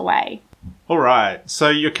weekend away. All right, so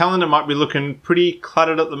your calendar might be looking pretty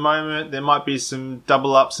cluttered at the moment. There might be some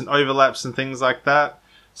double ups and overlaps and things like that.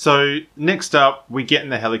 So next up, we get in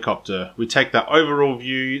the helicopter. We take that overall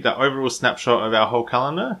view, that overall snapshot of our whole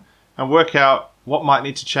calendar and work out what might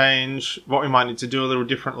need to change, what we might need to do a little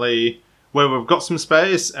differently, where we've got some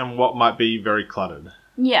space and what might be very cluttered.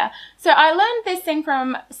 Yeah, so I learned this thing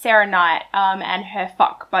from Sarah Knight and her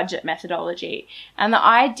fuck budget methodology. And the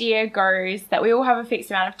idea goes that we all have a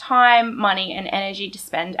fixed amount of time, money, and energy to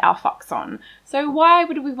spend our fucks on. So why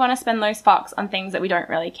would we want to spend those fucks on things that we don't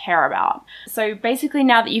really care about? So basically,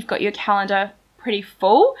 now that you've got your calendar pretty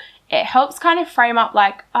full, it helps kind of frame up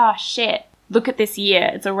like, oh shit, look at this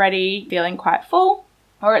year. It's already feeling quite full,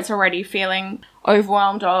 or it's already feeling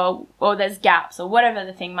overwhelmed, or there's gaps, or whatever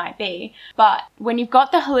the thing might be. But when you've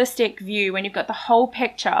got the holistic view, when you've got the whole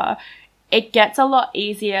picture, it gets a lot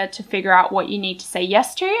easier to figure out what you need to say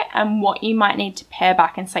yes to and what you might need to pare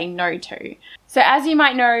back and say no to. So as you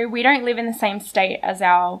might know, we don't live in the same state as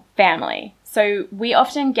our family. So we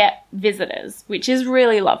often get visitors, which is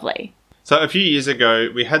really lovely. So a few years ago,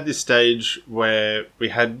 we had this stage where we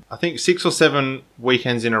had, I think, 6 or 7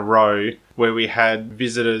 weekends in a row where we had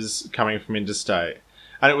visitors coming from interstate.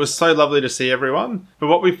 And it was so lovely to see everyone. But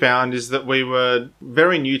what we found is that we were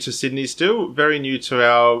very new to Sydney still, very new to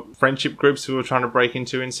our friendship groups we were trying to break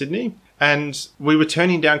into in Sydney. And we were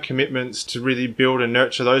turning down commitments to really build and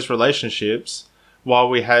nurture those relationships while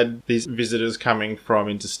we had these visitors coming from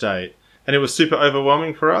interstate. And it was super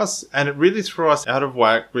overwhelming for us, and it really threw us out of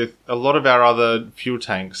whack with a lot of our other fuel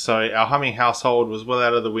tanks. So our humming household was well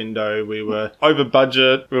out of the window. We were over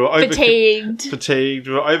budget. We were fatigued.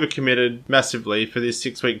 We were overcommitted massively for this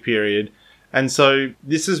 6-week period. And so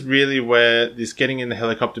this is really where this getting in the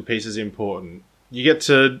helicopter piece is important. You get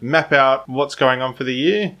to map out what's going on for the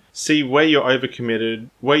year, see where you're overcommitted,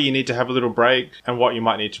 where you need to have a little break, and what you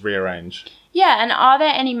might need to rearrange. Yeah, and are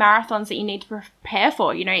there any marathons that you need to prepare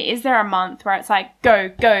for? You know, is there a month where it's like,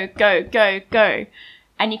 go, go, go, go, go?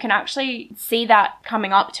 And you can actually see that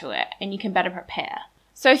coming up to it, and you can better prepare.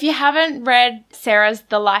 So if you haven't read Sarah's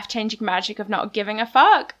The Life-Changing Magic of Not Giving a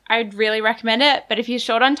Fuck, I'd really recommend it. But if you're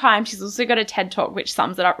short on time, she's also got a TED Talk which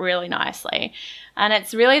sums it up really nicely. And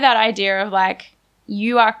it's really that idea of like,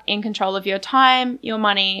 you are in control of your time, your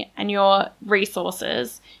money, and your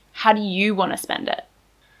resources. How do you want to spend it?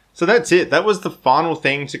 So that's it. That was the final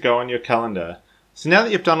thing to go on your calendar. So now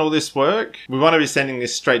that you've done all this work, we want to be sending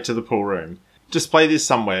this straight to the pool room. Display this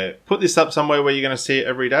somewhere. Put this up somewhere where you're going to see it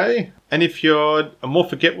every day. And if you're a more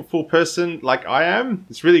forgetful person like I am,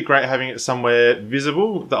 it's really great having it somewhere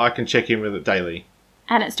visible that I can check in with it daily.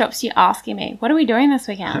 And it stops you asking me, what are we doing this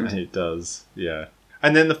weekend? It does, yeah.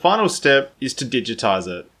 And then the final step is to digitize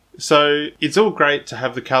it. So it's all great to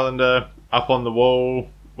have the calendar up on the wall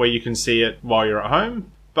where you can see it while you're at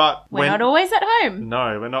home. But we're not always at home.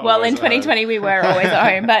 No, we're not. Well, in 2020, we were always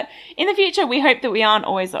at home. But in the future, we hope that we aren't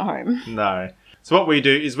always at home. No. So what we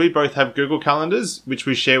do is we both have Google Calendars, which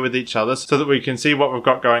we share with each other so that we can see what we've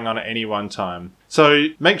got going on at any one time. So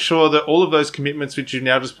make sure that all of those commitments which you've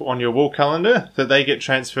now just put on your wall calendar, that they get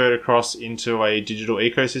transferred across into a digital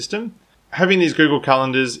ecosystem. Having these Google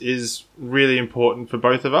Calendars is really important for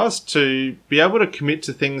both of us to be able to commit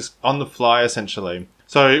to things on the fly, essentially.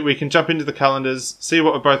 So we can jump into the calendars, see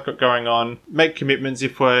what we've both got going on, make commitments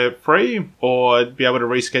if we're free, or be able to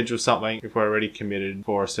reschedule something if we're already committed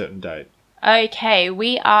for a certain date. Okay,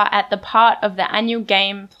 we are at the part of the annual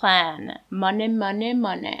game plan. Money, money,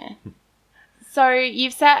 money. So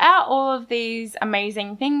you've set out all of these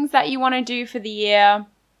amazing things that you want to do for the year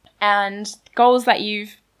and goals that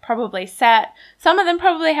you've probably set. Some of them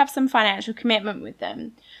probably have some financial commitment with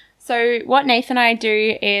them. So what Nathan and I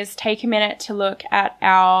do is take a minute to look at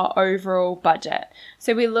our overall budget.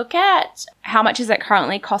 So we look at how much is it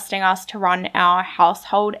currently costing us to run our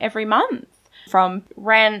household every month, from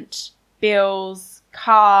rent, bills,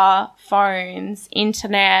 car, phones,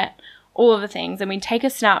 internet, all of the things. And we take a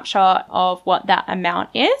snapshot of what that amount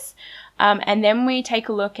is. And then we take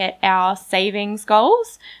a look at our savings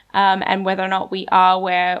goals and whether or not we are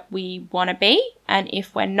where we want to be. And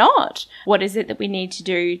if we're not, what is it that we need to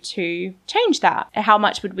do to change that? How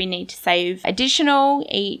much would we need to save additional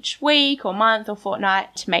each week or month or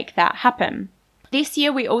fortnight to make that happen? This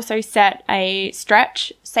year, we also set a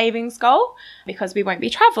stretch savings goal because we won't be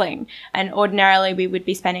traveling. And ordinarily, we would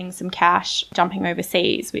be spending some cash jumping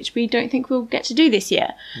overseas, which we don't think we'll get to do this year.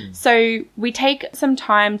 So we take some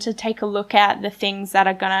time to take a look at the things that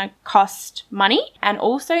are going to cost money and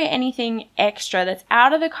also anything extra that's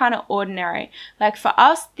out of the kind of ordinary. Like for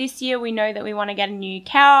us this year, we know that we want to get a new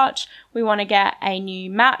couch. We want to get a new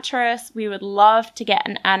mattress. We would love to get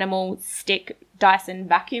an animal stick Dyson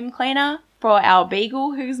vacuum cleaner for our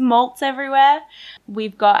beagle who's molts everywhere.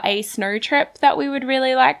 We've got a snow trip that we would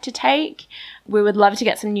really like to take. We would love to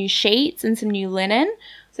get some new sheets and some new linen.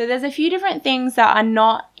 So there's a few different things that are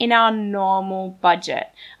not in our normal budget.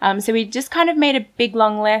 So we just kind of made a big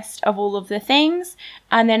long list of all of the things,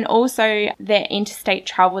 and then also the interstate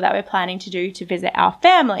travel that we're planning to do to visit our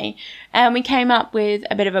family. And we came up with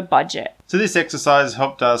a bit of a budget. So this exercise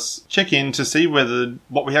helped us check in to see whether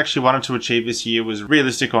what we actually wanted to achieve this year was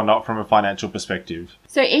realistic or not from a financial perspective.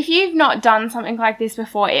 So if you've not done something like this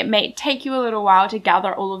before, it may take you a little while to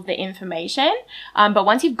gather all of the information. But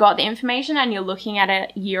once you've got the information and you're looking at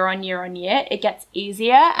it year on year on year, it gets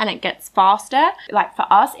easier and it gets faster. Like for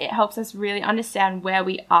us, it helps us really understand where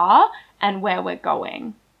we are and where we're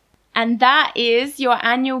going. And that is your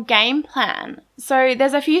annual game plan. So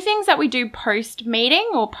there's a few things that we do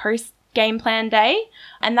post-meeting or post-game plan day,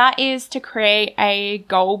 and that is to create a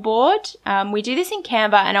goal board. We do this in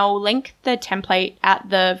Canva, and I'll link the template at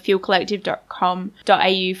the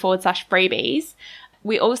fuelcollective.com.au/freebies.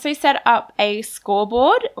 We also set up a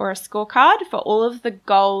scoreboard or a scorecard for all of the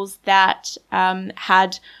goals that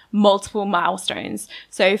had multiple milestones.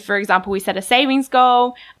 So for example, we set a savings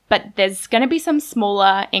goal, but there's going to be some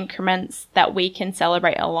smaller increments that we can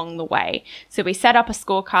celebrate along the way. So we set up a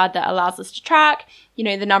scorecard that allows us to track,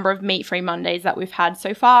 the number of meat-free Mondays that we've had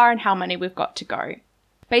so far and how many we've got to go.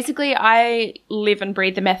 Basically, I live and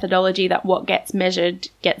breathe the methodology that what gets measured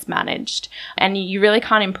gets managed. And you really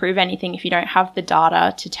can't improve anything if you don't have the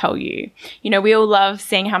data to tell you. We all love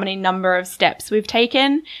seeing how many number of steps we've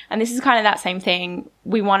taken. And this is kind of that same thing.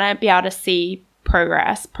 We want to be able to see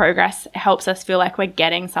progress. Progress helps us feel like we're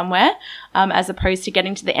getting somewhere, as opposed to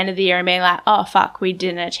getting to the end of the year and being like, oh, fuck, we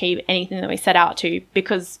didn't achieve anything that we set out to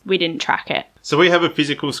because we didn't track it. So we have a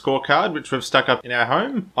physical scorecard which we've stuck up in our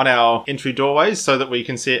home on our entry doorways so that we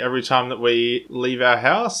can see it every time that we leave our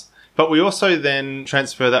house. But we also then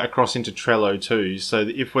transfer that across into Trello too, so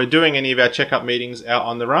that if we're doing any of our checkup meetings out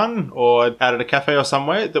on the run or out at a cafe or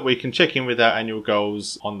somewhere, that we can check in with our annual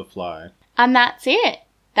goals on the fly. And that's it.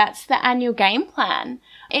 That's the annual game plan.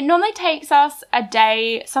 It normally takes us a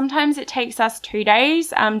day. Sometimes it takes us 2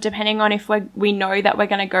 days, depending on if we know that we're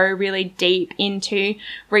going to go really deep into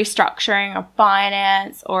restructuring of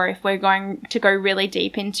finance, or if we're going to go really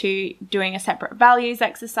deep into doing a separate values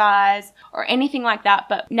exercise or anything like that.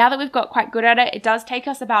 But now that we've got quite good at it, it does take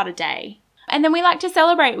us about a day. And then we like to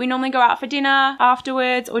celebrate. We normally go out for dinner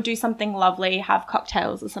afterwards or do something lovely, have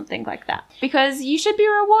cocktails or something like that, because you should be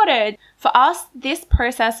rewarded. For us, this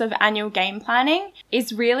process of annual game planning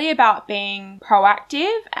is really about being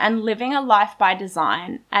proactive and living a life by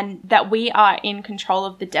design, and that we are in control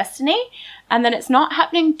of the destiny and that it's not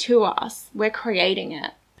happening to us. We're creating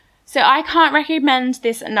it. So I can't recommend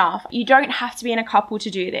this enough. You don't have to be in a couple to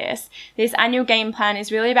do this. This annual game plan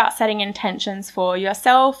is really about setting intentions for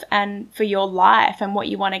yourself and for your life and what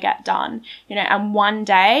you want to get done. And one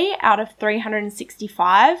day out of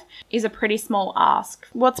 365 is a pretty small ask.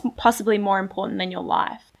 What's possibly more important than your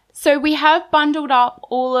life? So we have bundled up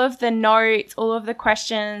all of the notes, all of the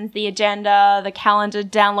questions, the agenda, the calendar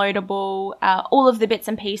downloadable, all of the bits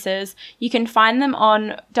and pieces. You can find them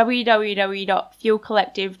on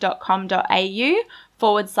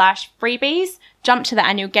www.fuelcollective.com.au/freebies. Jump to the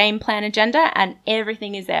annual game plan agenda and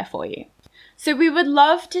everything is there for you. So we would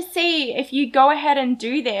love to see if you go ahead and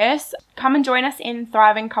do this. Come and join us in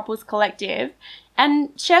Thriving Couples Collective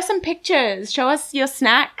and share some pictures. Show us your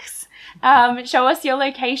snacks. Show us your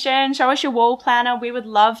location, show us your wall planner. We would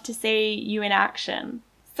love to see you in action.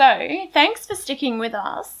 So thanks for sticking with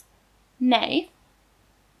us. Nath,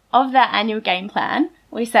 of that annual game plan,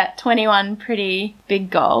 we set 21 pretty big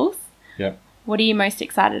goals. Yep. What are you most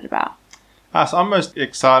excited about? So I'm most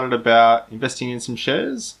excited about investing in some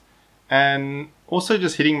shares and also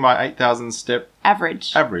just hitting my 8,000 step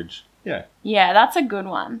average. Yeah. Yeah, that's a good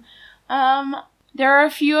one. There are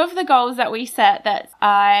a few of the goals that we set that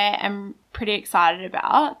I am pretty excited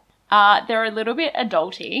about. They're a little bit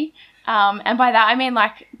adulty. And by that, I mean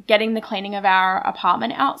like getting the cleaning of our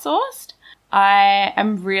apartment outsourced. I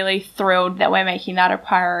am really thrilled that we're making that a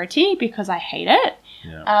priority because I hate it.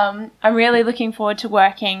 Yeah. I'm really looking forward to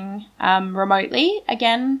working remotely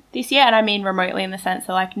again this year, and I mean remotely in the sense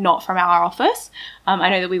that like not from our office. I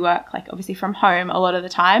know that we work like obviously from home a lot of the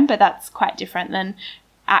time, but that's quite different than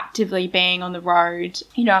actively being on the road,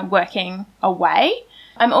 working away.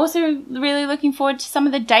 I'm also really looking forward to some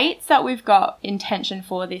of the dates that we've got intention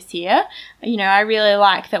for this year. I really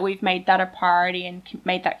like that we've made that a priority and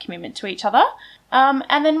made that commitment to each other.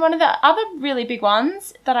 And then one of the other really big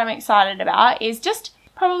ones that I'm excited about is just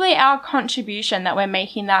probably our contribution, that we're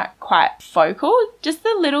making that quite focal. Just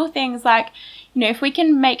the little things like, if we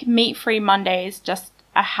can make meat-free Mondays just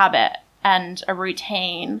a habit and a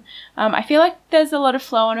routine, I feel like there's a lot of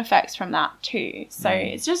flow-on effects from that too. So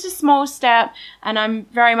it's just a small step, and I'm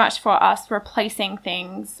very much for us replacing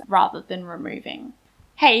things rather than removing.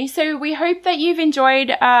 Hey, so we hope that you've enjoyed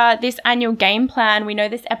this annual game plan. We know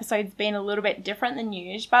this episode's been a little bit different than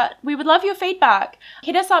usual, but we would love your feedback.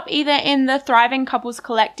 Hit us up either in the Thriving Couples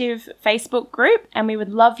Collective Facebook group, and we would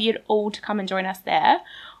love you all to come and join us there.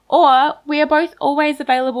 Or we are both always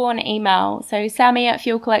available on email. So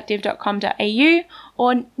sammi@fuelcollective.com.au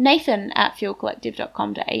or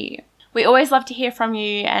nathan@fuelcollective.com.au. We always love to hear from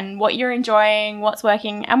you and what you're enjoying, what's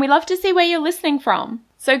working, and we love to see where you're listening from.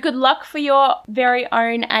 So good luck for your very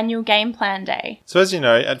own annual game plan day. So as you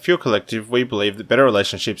know, at Fuel Collective, we believe that better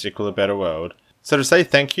relationships equal a better world. So to say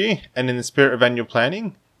thank you, and in the spirit of annual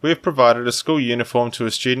planning, we have provided a school uniform to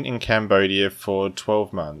a student in Cambodia for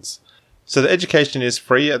 12 months. So the education is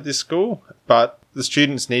free at this school, but the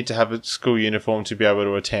students need to have a school uniform to be able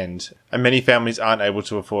to attend, and many families aren't able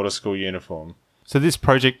to afford a school uniform. So this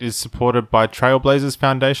project is supported by Trailblazers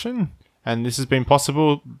Foundation, and this has been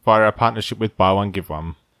possible via our partnership with Buy One, Give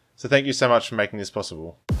One. So thank you so much for making this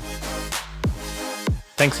possible.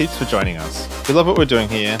 Thanks heaps for joining us. If you love what we're doing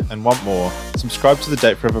here and want more, subscribe to the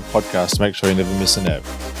Date Forever podcast to make sure you never miss an ep.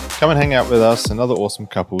 Come and hang out with us and other awesome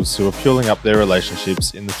couples who are fueling up their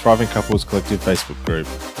relationships in the Thriving Couples Collective Facebook group,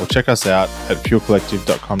 or check us out at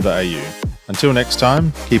fuelcollective.com.au. Until next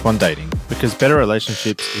time, keep on dating, because better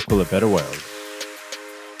relationships equal a better world.